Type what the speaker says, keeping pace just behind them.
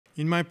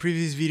In my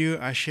previous video,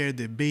 I shared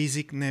the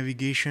basic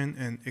navigation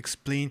and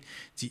explained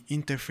the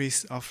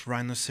interface of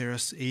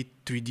Rhinoceros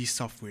 8 3D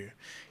software.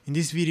 In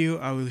this video,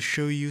 I will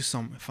show you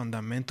some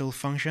fundamental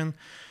functions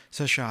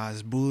such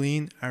as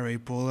Boolean,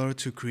 ArrayPolar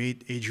to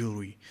create a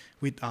jewelry.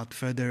 Without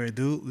further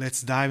ado,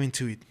 let's dive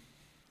into it.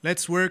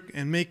 Let's work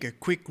and make a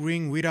quick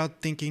ring without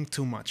thinking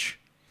too much.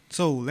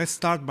 So let's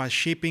start by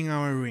shaping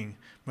our ring.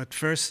 But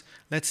first,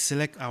 let's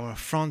select our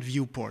front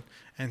viewport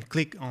and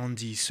click on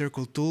the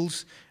circle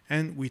tools,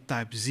 and we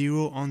type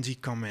 0 on the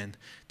command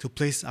to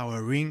place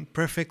our ring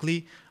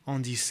perfectly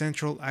on the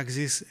central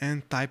axis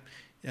and type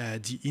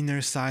the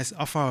inner size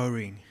of our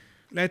ring.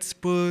 Let's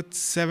put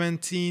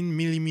 17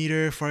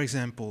 millimeter for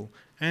example,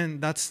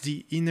 and that's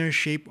the inner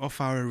shape of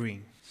our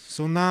ring.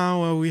 So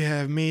now we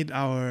have made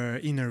our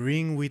inner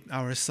ring with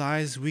our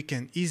size. We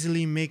can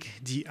easily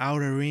make the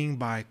outer ring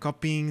by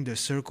copying the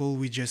circle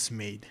we just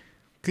made.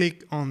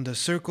 Click on the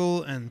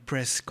circle and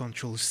press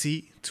Ctrl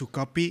C to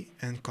copy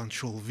and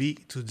Ctrl V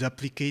to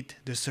duplicate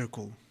the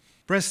circle.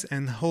 Press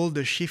and hold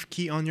the Shift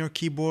key on your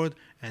keyboard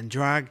and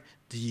drag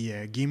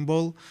the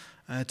gimbal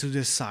to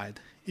the side.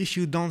 If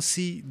you don't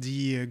see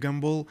the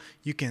gimbal,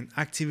 you can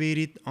activate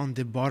it on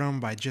the bottom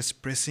by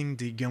just pressing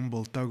the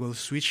gimbal toggle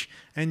switch,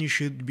 and you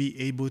should be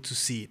able to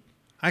see it.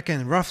 I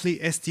can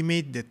roughly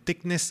estimate the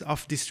thickness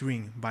of this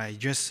ring by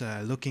just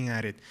looking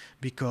at it,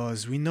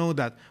 because we know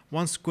that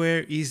 1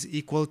 square is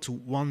equal to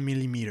 1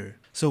 millimeter.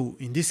 So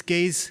in this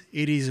case,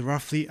 it is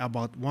roughly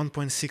about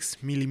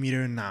 1.6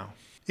 millimeter now.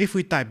 If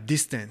we type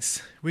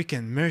distance, we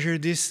can measure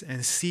this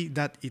and see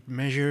that it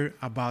measures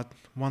about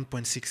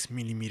 1.6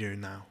 millimeter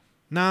now.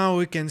 Now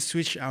we can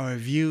switch our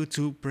view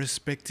to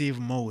perspective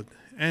mode,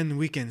 and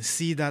we can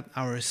see that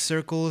our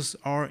circles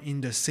are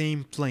in the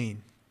same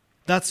plane.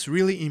 That's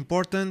really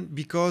important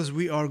because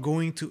we are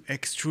going to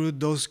extrude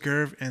those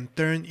curves and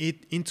turn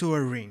it into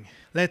a ring.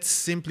 Let's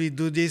simply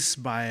do this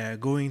by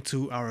going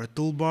to our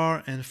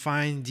toolbar and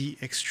find the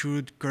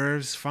Extrude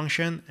Curves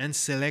function and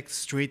select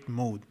straight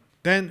mode.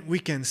 Then we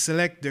can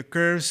select the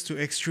curves to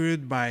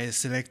extrude by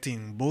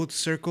selecting both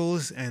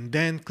circles and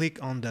then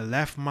click on the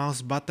left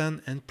mouse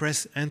button and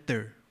press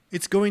enter.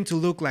 It's going to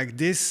look like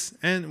this,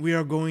 and we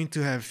are going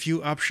to have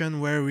few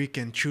options where we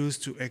can choose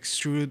to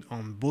extrude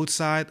on both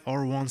sides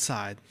or one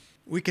side.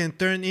 We can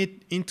turn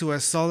it into a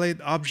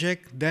solid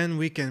object, then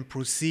we can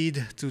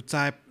proceed to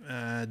type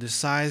the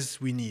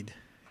size we need.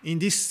 In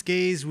this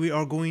case, we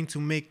are going to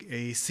make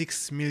a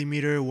 6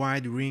 millimeter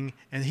wide ring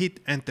and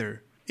hit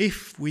enter.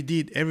 If we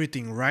did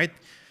everything right,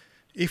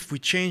 if we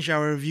change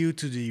our view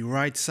to the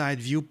right side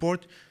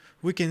viewport,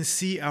 we can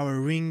see our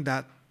ring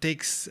that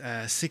takes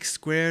 6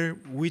 square,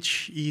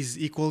 which is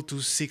equal to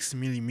 6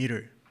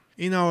 millimeter.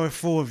 In our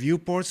 4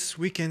 viewports,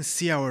 we can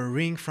see our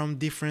ring from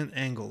different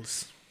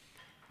angles.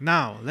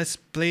 Now, let's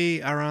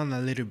play around a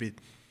little bit.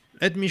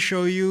 Let me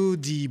show you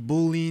the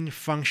Boolean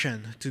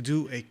function to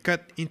do a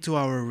cut into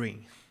our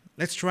ring.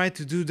 Let's try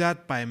to do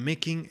that by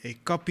making a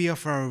copy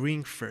of our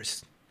ring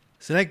first.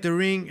 Select the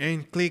ring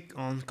and click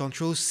on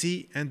Ctrl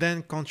C and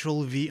then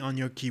Ctrl V on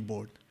your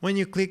keyboard. When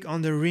you click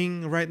on the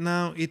ring right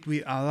now, it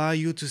will allow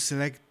you to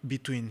select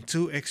between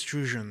 2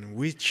 extrusions,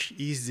 which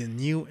is the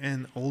new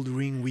and old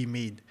ring we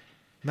made.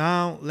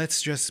 Now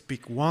let's just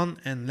pick one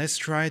and let's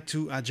try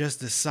to adjust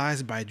the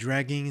size by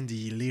dragging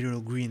the little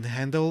green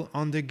handle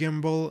on the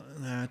gimbal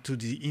to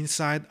the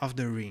inside of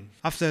the ring.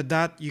 After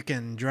that, you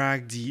can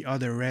drag the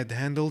other red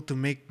handle to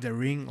make the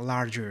ring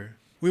larger.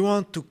 We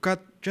want to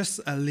cut just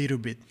a little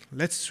bit.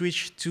 Let's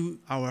switch to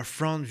our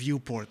front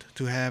viewport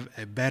to have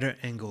a better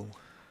angle.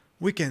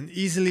 We can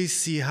easily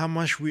see how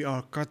much we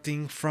are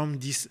cutting from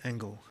this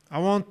angle. I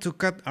want to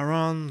cut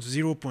around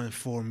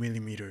 0.4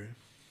 millimeter.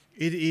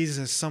 It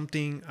is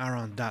something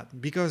around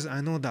that, because I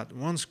know that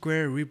 1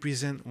 square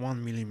represents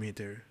 1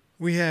 millimeter.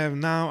 We have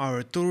now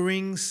our tool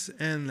rings,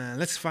 and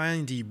let's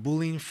find the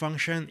Boolean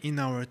function in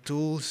our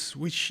tools,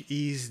 which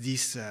is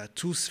this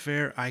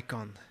 2-sphere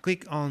icon.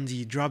 Click on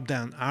the drop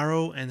down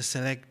arrow and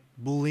select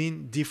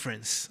Boolean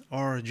difference,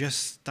 or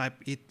just type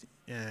it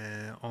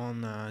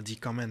on the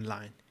command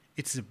line.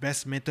 It's the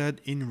best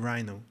method in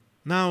Rhino.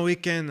 Now we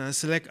can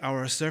select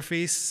our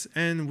surface,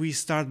 and we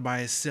start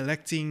by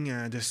selecting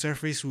the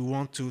surface we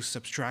want to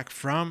subtract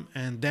from,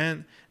 and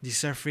then the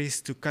surface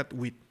to cut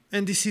with.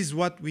 And this is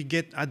what we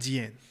get at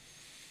the end.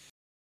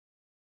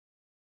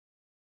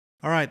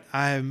 Alright,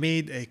 I have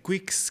made a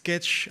quick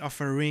sketch of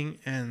a ring,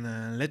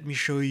 and let me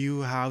show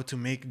you how to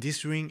make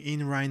this ring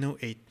in Rhino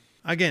 8.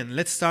 Again,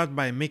 let's start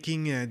by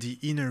making the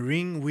inner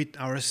ring with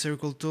our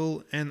circle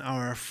tool and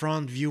our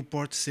front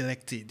viewport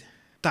selected.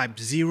 Type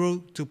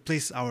 0 to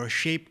place our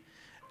shape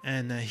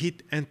and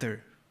hit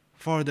enter.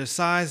 For the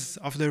size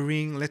of the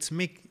ring, let's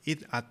make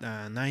it at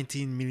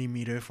 19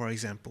 millimeter for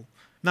example.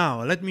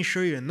 Now let me show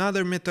you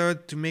another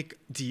method to make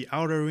the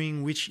outer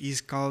ring, which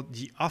is called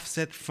the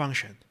offset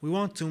function. We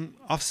want to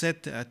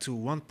offset to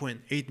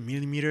 1.8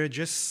 millimeter,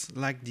 just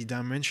like the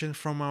dimension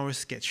from our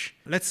sketch.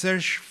 Let's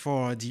search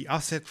for the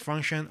offset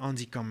function on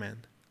the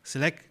command.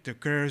 Select the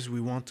curves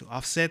we want to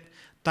offset,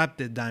 type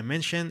the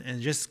dimension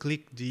and just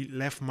click the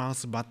left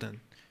mouse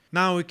button.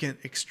 Now we can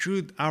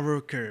extrude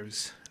our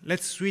curves.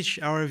 Let's switch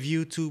our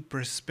view to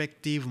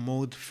perspective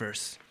mode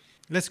first.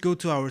 Let's go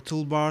to our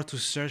toolbar to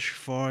search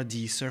for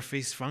the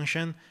surface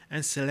function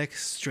and select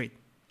straight.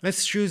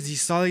 Let's choose the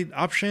solid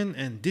option,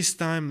 and this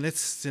time let's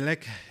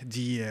select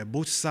the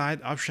both side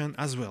option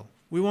as well.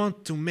 We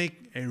want to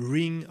make a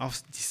ring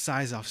of the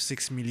size of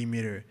 6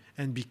 mm,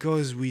 and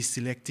because we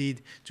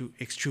selected to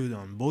extrude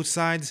on both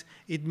sides,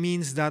 it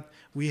means that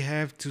we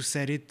have to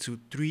set it to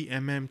 3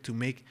 mm to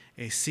make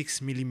a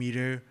 6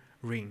 mm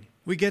ring.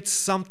 We get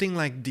something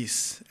like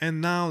this,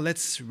 and now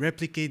let's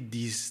replicate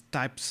these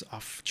types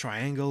of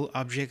triangle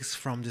objects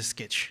from the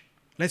sketch.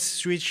 Let's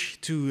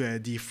switch to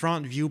the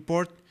front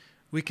viewport.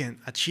 We can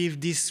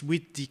achieve this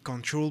with the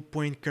Control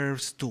Point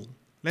Curves tool.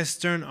 Let's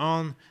turn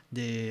on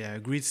the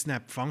grid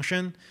snap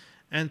function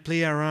and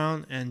play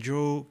around and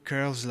draw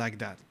curves like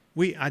that.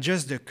 We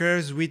adjust the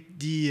curves with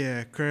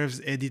the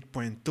Curves Edit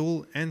Point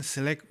tool and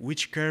select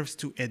which curves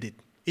to edit.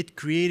 It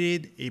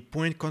created a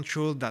point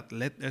control that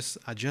let us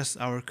adjust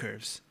our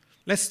curves.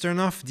 Let's turn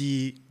off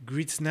the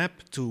grid snap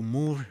to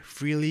move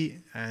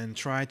freely and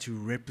try to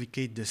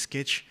replicate the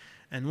sketch.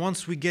 And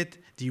once we get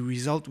the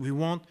result we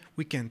want,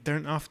 we can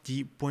turn off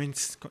the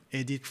Points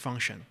Edit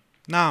function.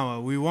 Now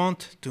we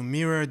want to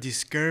mirror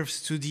these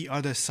curves to the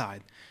other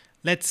side.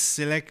 Let's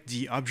select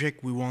the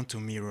object we want to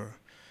mirror.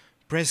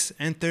 Press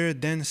Enter,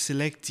 then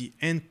select the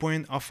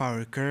endpoint of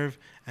our curve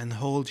and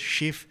hold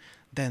Shift,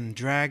 then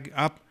drag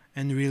up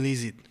and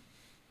release it.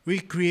 We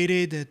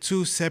created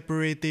two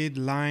separated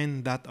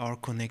lines that are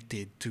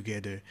connected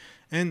together,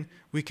 and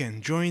we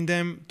can join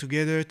them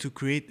together to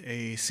create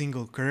a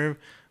single curve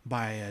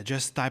by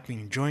just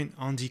typing join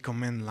on the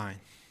command line.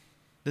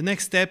 The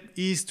next step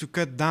is to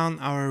cut down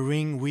our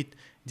ring with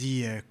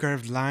the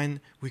curved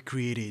line we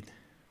created.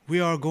 We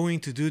are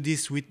going to do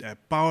this with a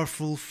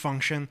powerful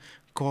function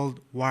called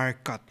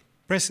Wirecut.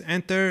 Press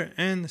Enter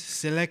and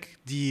select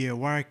the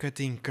wire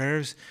cutting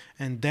curves,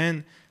 and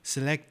then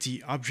select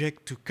the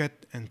object to cut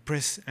and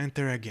press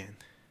Enter again.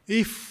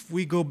 If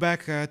we go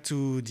back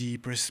to the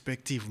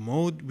perspective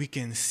mode, we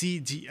can see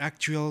the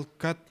actual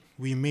cut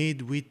we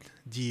made with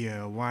the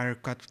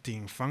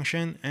Wirecutting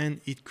function,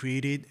 and it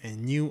created a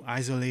new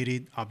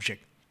isolated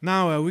object.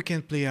 Now we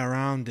can play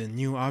around the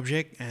new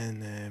object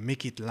and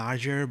make it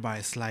larger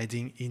by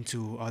sliding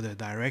into other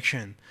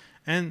direction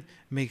and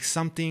make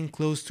something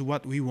close to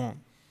what we want.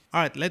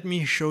 Alright, let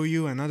me show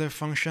you another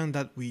function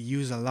that we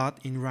use a lot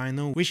in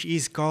Rhino, which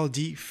is called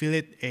the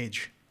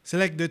FilletEdge.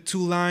 Select the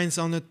two lines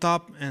on the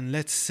top and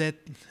let's set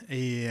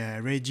a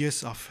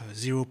radius of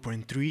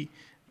 0.3,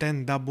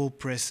 then double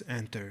press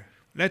Enter.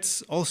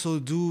 Let's also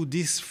do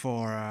this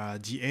for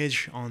the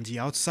edge on the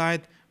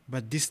outside,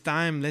 but this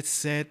time let's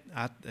set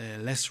at a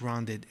less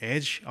rounded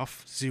edge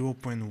of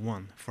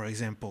 0.1, for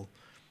example.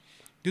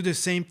 Do the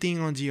same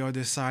thing on the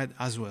other side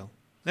as well.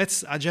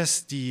 Let's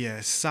adjust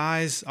the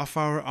size of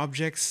our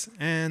objects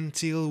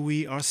until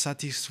we are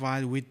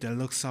satisfied with the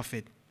looks of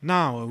it.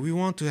 Now we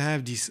want to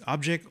have this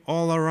object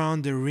all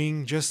around the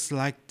ring just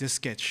like the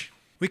sketch.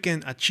 We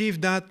can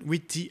achieve that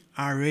with the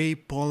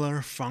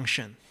ArrayPolar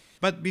Function.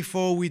 But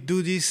before we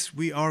do this,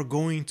 we are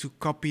going to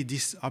copy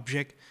this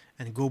object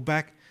and go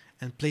back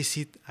and place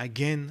it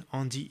again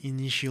on the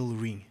initial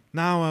ring.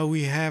 Now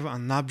we have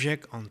an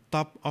object on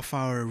top of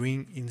our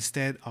ring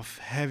instead of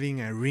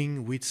having a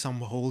ring with some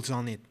holes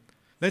on it.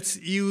 Let's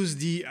use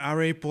the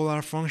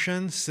ArrayPolar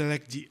function,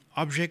 select the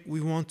object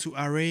we want to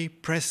array,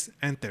 press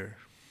Enter.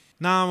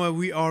 Now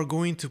we are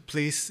going to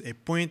place a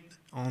point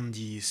on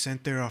the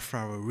center of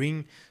our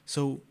ring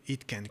so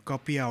it can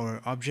copy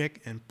our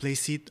object and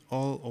place it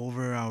all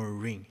over our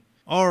ring.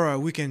 Or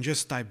we can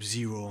just type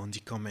 0 on the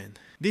command.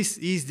 This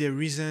is the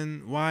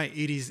reason why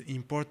it is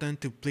important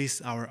to place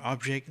our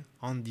object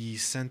on the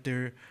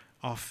center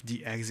of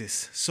the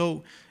axis.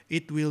 So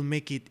it will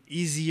make it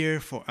easier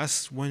for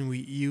us when we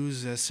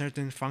use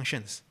certain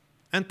functions.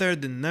 Enter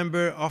the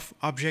number of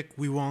objects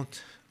we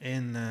want,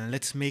 and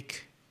let's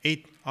make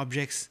 8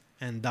 objects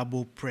and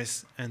double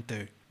press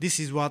Enter. This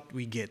is what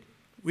we get.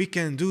 We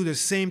can do the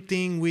same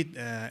thing with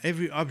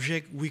every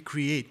object we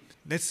create.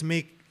 Let's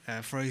make,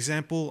 for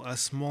example, a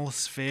small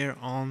sphere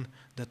on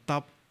the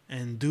top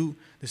and do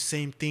the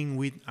same thing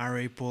with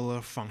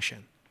ArrayPolar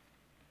Function.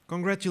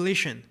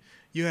 Congratulations!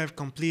 You have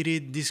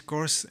completed this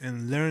course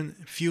and learned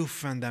few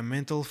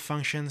fundamental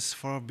functions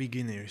for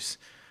beginners.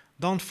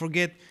 Don't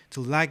forget to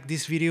like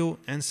this video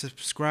and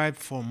subscribe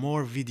for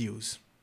more videos.